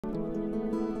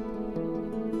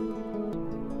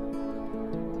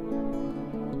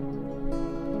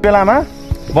बेलामा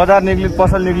बजार निक्लिनु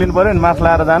पसल निक्लिनु पर्यो नि मास्क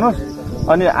लाएर जानुस्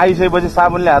अनि आइसकेपछि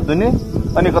साबुनले हात धुने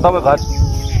अनि तपाईँ घर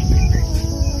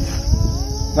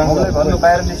घरको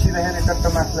बाहिर निस्किँदाखेरि टक्क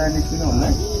मास्क लगाएर निस्किनु हुन्न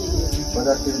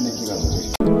बजारतिर निस्किनु।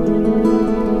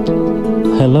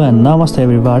 Hello and namaste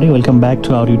everybody, welcome back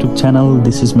to our YouTube channel.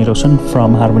 This is Miroshan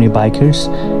from Harmony Bikers.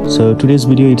 So today's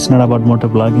video, it's not about motor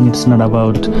vlogging, it's not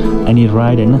about any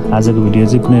ride and ajako video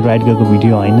chai kunai ride gako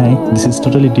video haina hai. This is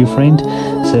totally different.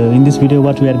 So in this video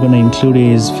what we are going to include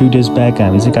is few days back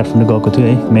हामी चाहिँ काठमाडौँ गएको थियो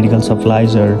है medical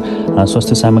supplies र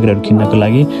स्वास्थ्य सामग्रीहरू किन्नको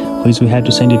लागि which we had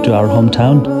to send it to our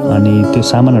hometown अनि त्यो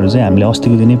सामानहरू चाहिँ हामीले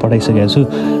अस्तिको दिनै पठाइसकेका छु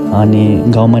अनि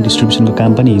गाउँमा डिस्ट्रिब्युसनको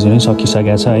काम पनि हिजो नै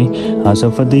सकिसकेको छ है.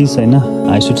 So for this हैन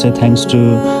I should say thanks to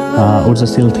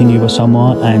Urjasil Thingiba Sama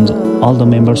and all the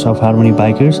members of Harmony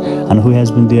Bikers and who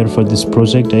has been there for this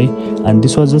project eh? And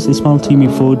this was just a small team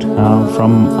effort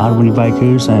from Harmony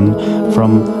Bikers and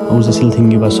from Urjasil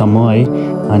Thingiba Sama eh?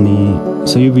 And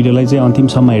so यो भिडियोलाई चाहिँ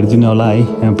अन्तिमसम्म हेर्दिनु होला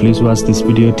है. Please watch this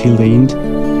video till the end.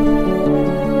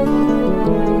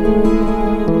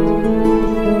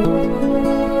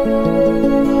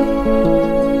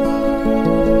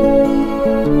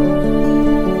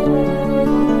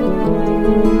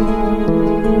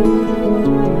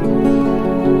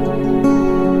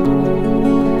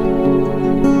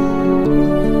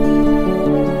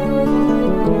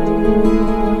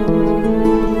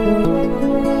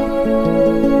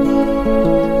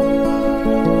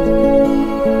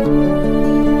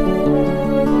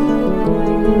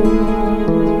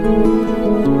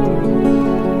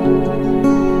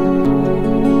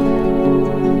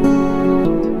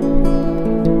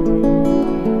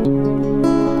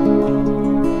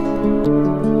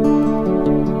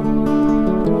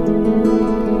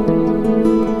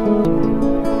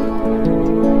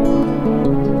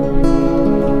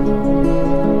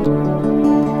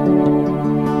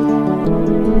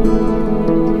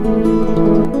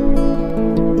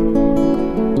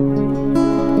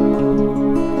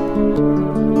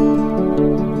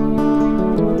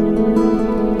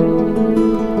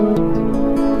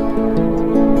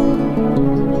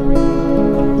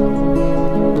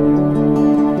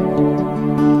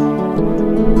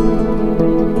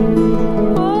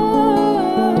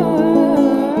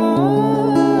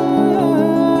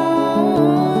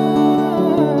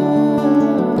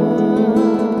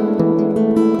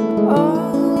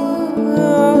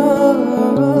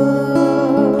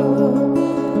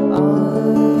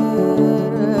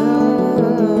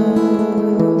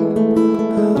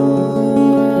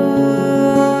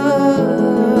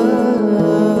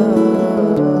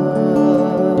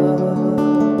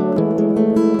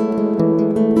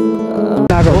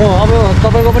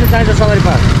 तपाईको पनि चाहिन्छ सवारी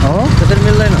pass हो त्यसरी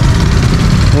मिल्दैन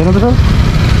हेर्नु त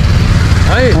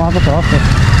है उहाँ त छ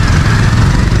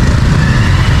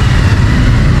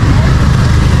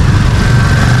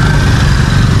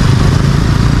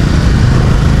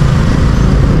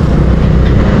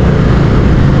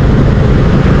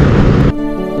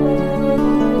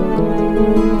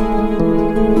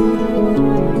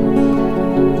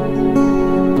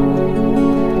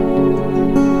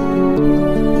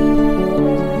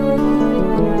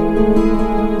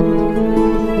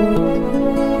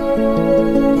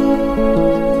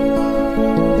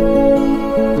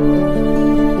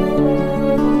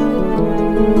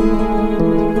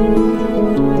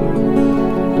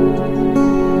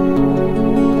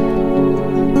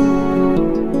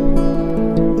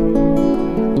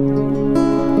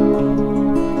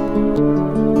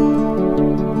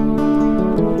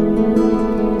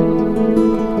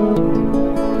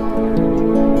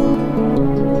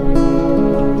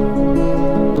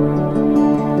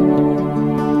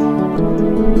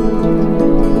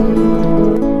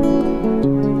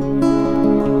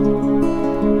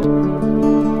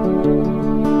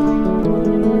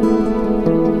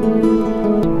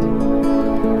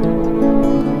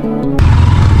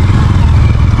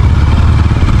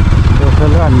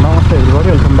Namaste everybody,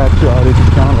 welcome back to our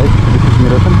YouTube channel. This is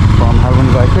Miroshan from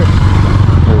Harmony Bikers.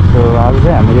 So आज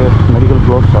चाहिँ हामी यो मेडिकल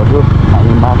ग्लोभ्सहरु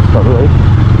हामी मास्कहरु है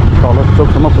तल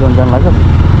चोकसम्म पुर्याउन जान लाग्यो.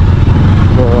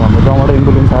 So हाम्रो गाउँबाट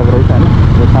एम्बुलेन्स आएको रहेछ हैन.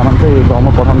 यो सामान चाहिँ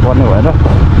गाउँमा पठाउनु पर्ने भएर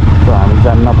so हामी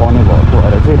जान नपाउने भएको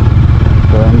भएर चाहिँ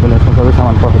so एम्बुलेन्समा सबै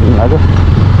सामान पठाइदिनु लाग्यो.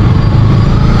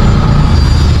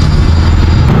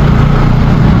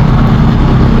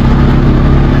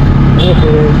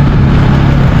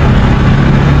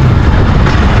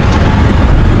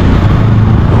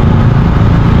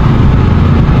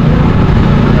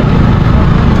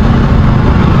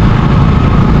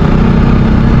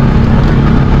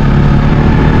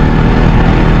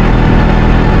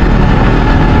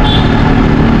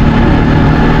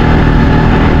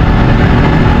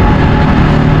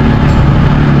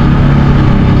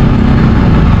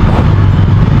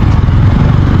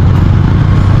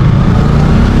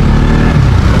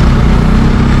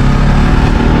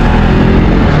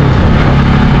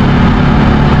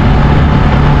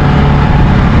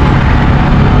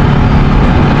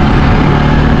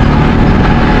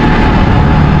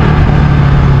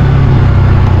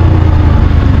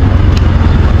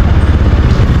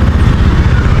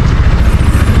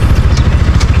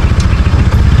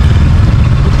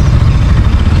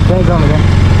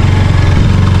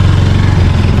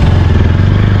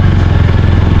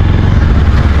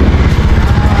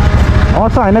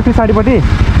 आउँछ होइन पछाडिपट्टि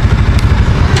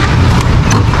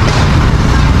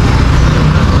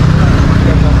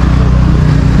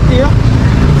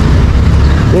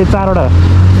ए 4वटा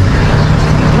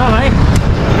ल भाइ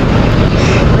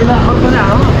पहिला अर्को नै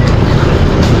हालौँ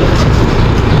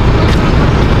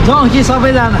जाउँ कि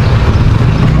सबैजना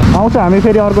आउँछ हामी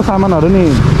फेरि अर्को सामानहरू नि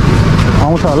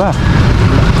आउँछ होला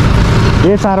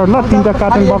ए 4वटा ल 3टा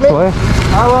कार्टुन बक्स भयो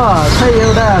अब चाहिँ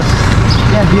एउटा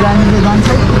यहाँ बिरामीले जान्छ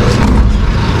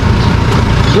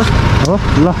हो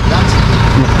ल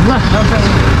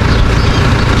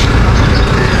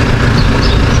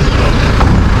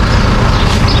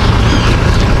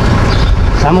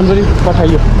सामान पनि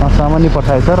पठाइयो सामान नि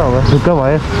पठाएछ र अब ढुक्क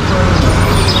भयो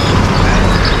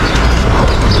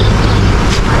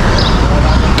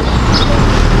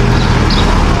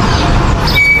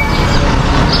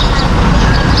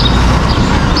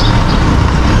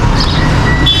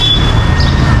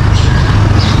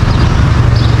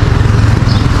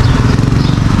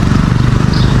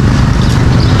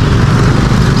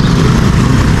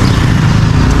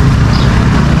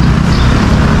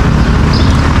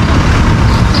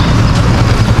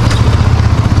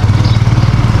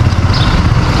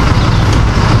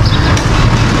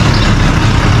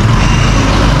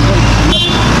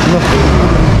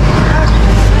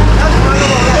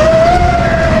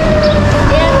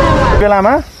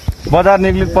बेलामा बजार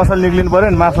पसल निक्लिनु पर्यो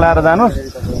नि मास्क लगाएर जानुहोस्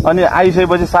अनि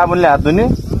आइसकेपछि साबुनले हात धुने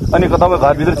अनि तपाईँ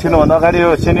घरभित्र छिर्नुभन्दा अगाडि यो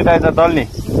सेनिटाइजर दल्ने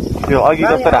त्यो अघि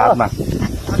जस्तो हातमा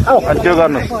अनि त्यो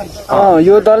गर्नुहोस्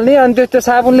यो दल्ने अनि त्यो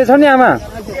साबुनले छ नि आमा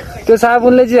त्यो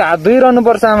साबुनले चाहिँ हात धोइरहनु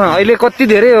पर्छ आमा अहिले कति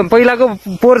धेरै पहिलाको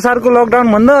पोहोर सालको लकडाउन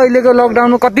भन्दा अहिलेको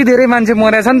लकडाउनमा कति धेरै मान्छे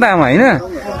मरेछ नि त आमा होइन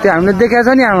त्यो हामीले देखाएको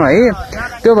छ नि आमा है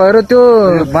त्यो भएर त्यो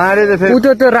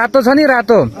त्यो रातो छ नि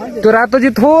रातो त्यो रातो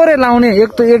चाहिँ थोरै लाउने एक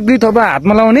दुई थोपा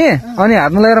हातमा लाउने अनि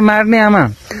हातमा लगाएर मार्ने आमा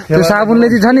त्यो साबुनले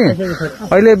चाहिँ छ नि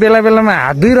अहिले बेला बेलामा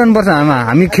हात धोइरहनु पर्छ आमा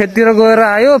हामी खेततिर गएर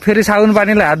आयो फेरि साबुन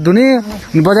पानीले हात धुने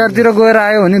बजारतिर गएर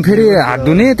आयो भने फेरि हात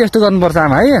धुने त्यस्तो गर्नुपर्छ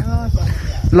आमा है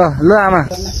ल ल आमा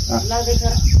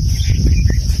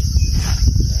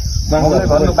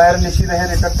घरको बाहिर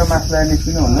निस्किँदाखेरि टक्क मास्क लगाएर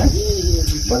निस्किनु भन्नु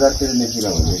बजारतिर निस्किँदा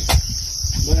हुन्छ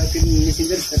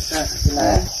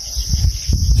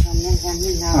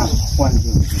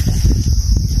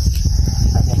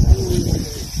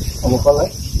अब कसलाई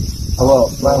अब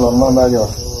मालहरूमा लाग्यो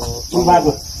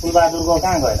फुलबहादुरको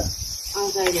कहाँ गएर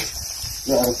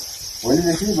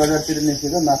भोलिदेखि बजारतिर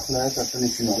निस्किँदा मास्क लगाएर टक्क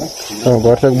निस्किनु होला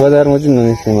घरसक बजारमा चाहिँ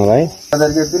ननिस्किनु होला है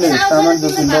बजारको कुनै सामान जो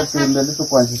किन्दा सिलिन्डरले त्यो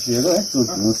 85 दिएको है त्यो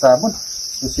धुनु साबुन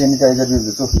त्यो सेनिटाइजर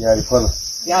त्यो यारी फल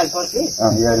यारी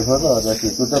फल र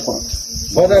त्यो त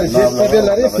बजार सेफ्टी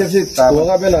बेलारी सेफ्टी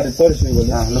होगा बेलारी परिसक्यो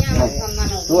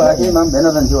त्यो आखिरमा भेना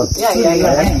जान्थ्यो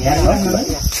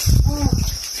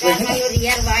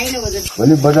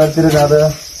भोलि बजारतिर जाँदा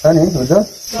छ नि हुन्छ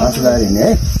मासु लगाएर हिँड्ने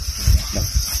है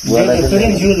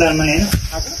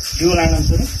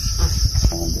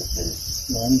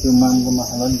त्यो मामको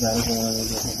मसला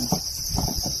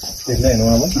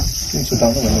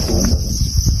छुट्याउँछ भनेको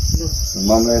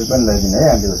ममलाई पनि लगाइदिने है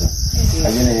आन्टीको छ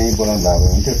अहिले नै यहीँ बोलाउनु भएको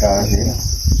हुन्थ्यो टाढा थिएन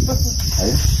है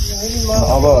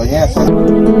अब यहाँ